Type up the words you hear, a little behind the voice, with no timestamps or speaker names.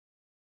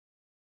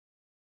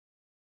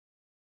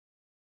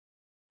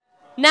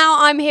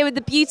Now I'm here with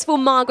the beautiful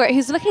Margaret,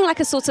 who's looking like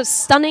a sort of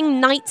stunning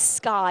night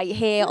sky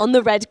here on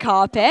the red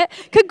carpet.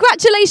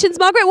 Congratulations,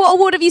 Margaret. What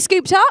award have you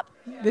scooped up?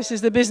 This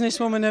is the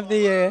Businesswoman of the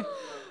Year.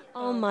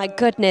 Oh my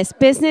goodness,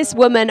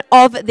 Businesswoman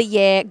of the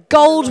Year,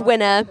 gold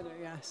winner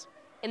Yes.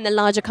 in the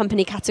larger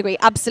company category.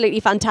 Absolutely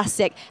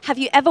fantastic. Have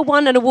you ever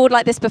won an award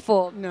like this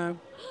before? No.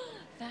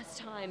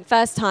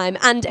 First time.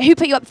 And who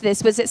put you up for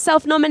this? Was it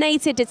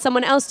self-nominated? Did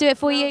someone else do it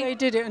for you? They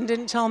did it and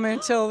didn't tell me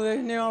until they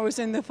knew I was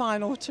in the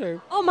final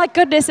two. Oh my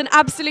goodness, an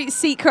absolute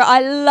secret. I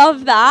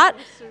love that.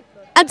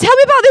 And tell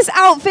me about this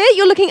outfit.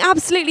 You're looking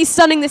absolutely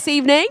stunning this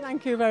evening.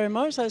 Thank you very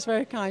much. That's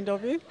very kind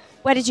of you.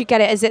 Where did you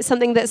get it? Is it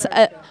something that's...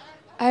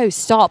 oh,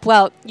 stop.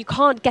 Well, you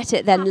can't get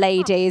it then,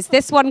 ladies.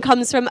 This one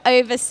comes from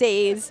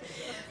overseas.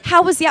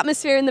 How was the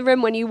atmosphere in the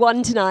room when you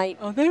won tonight?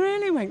 Oh, they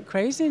really went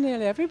crazy,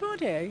 nearly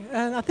everybody.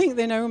 And I think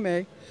they know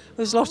me.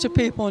 There's a lot of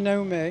people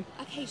know me.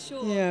 Okay,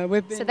 sure. Yeah,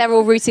 we've been so they're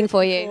all rooting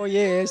for you? 4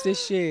 years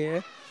this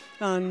year.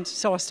 And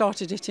so I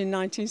started it in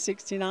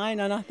 1969,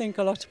 and I think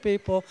a lot of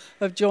people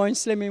have joined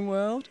Slimming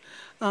World,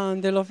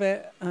 and they love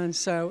it. And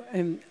so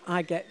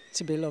I get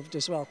to be loved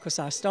as well because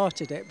I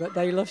started it, but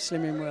they love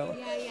Slimming World.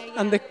 Yeah.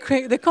 And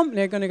the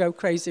company are going to go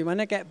crazy when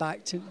I get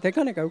back. They're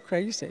going to go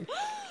crazy.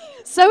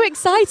 So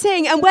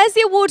exciting. And where's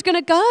the award going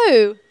to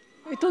go?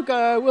 It'll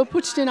go, we'll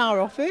put it in our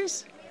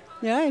office.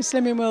 Yeah, in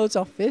Slimming World's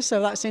office,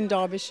 so that's in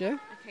Derbyshire.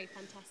 Okay,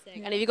 fantastic.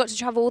 Yeah. And have you got to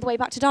travel all the way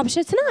back to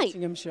Derbyshire tonight?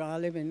 Nottinghamshire, I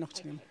live in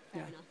Nottingham.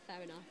 Fair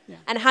enough. Yeah.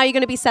 And how are you going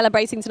to be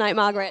celebrating tonight,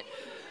 Margaret?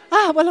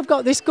 Well, I've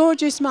got this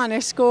gorgeous man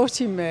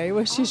escorting me,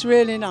 which is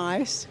really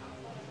nice.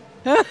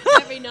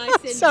 Very nice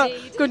indeed. So,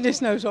 goodness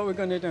knows what we're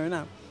going to do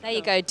now. There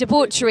you go,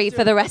 debauchery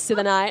for the rest of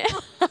the night.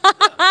 We're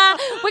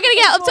going to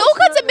get up to all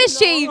kinds of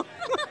mischief.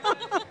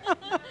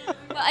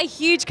 Well, a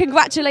huge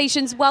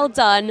congratulations, well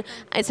done.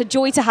 It's a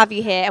joy to have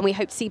you here, and we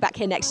hope to see you back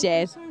here next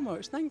year. Thank you so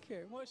much, thank you.